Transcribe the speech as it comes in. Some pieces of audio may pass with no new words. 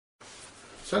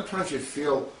Sometimes you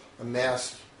feel a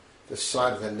mass the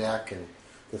side of the neck, and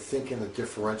they're thinking the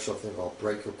differential thing called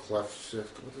branchial cleft cyst.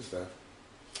 What is that?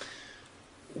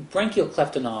 Branchial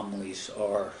cleft anomalies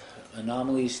are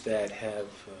anomalies that have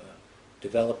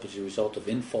developed as a result of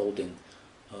infolding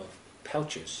of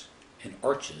pouches and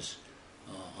arches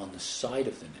on the side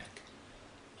of the neck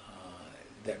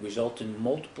that result in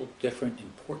multiple different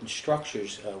important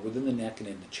structures within the neck and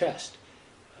in the chest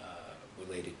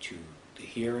related to the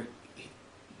hearing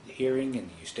and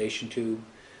the eustachian tube,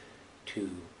 to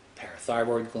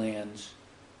parathyroid glands,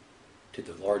 to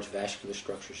the large vascular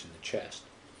structures in the chest.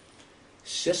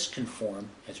 Cysts can form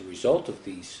as a result of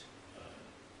these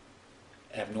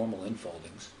abnormal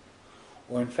infoldings,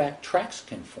 or in fact tracts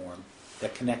can form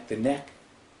that connect the neck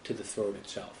to the throat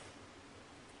itself.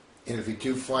 And if you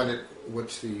do find it,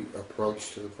 what's the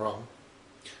approach to the problem?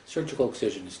 Surgical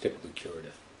excision is typically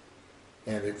curative.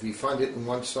 And if you find it in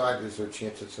one side, is there a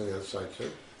chance it's on the other side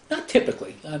too? Not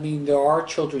typically. I mean, there are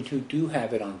children who do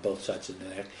have it on both sides of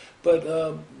the neck, but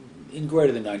in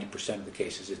greater than 90% of the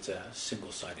cases, it's a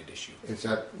single-sided issue. Is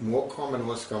that more common or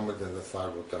less common than the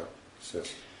thyroid duct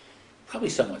cyst? Probably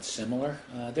somewhat similar.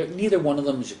 Neither one of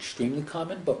them is extremely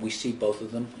common, but we see both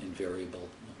of them in variable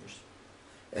numbers.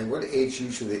 And what age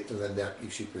usually the neck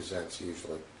usually presents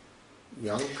usually?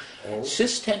 Young? Old?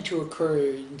 Cysts tend to occur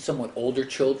in somewhat older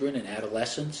children and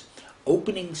adolescents.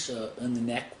 Openings in the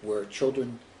neck where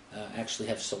children actually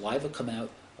have saliva come out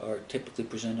are typically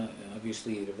present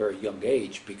obviously at a very young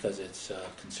age because it's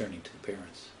concerning to the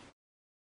parents.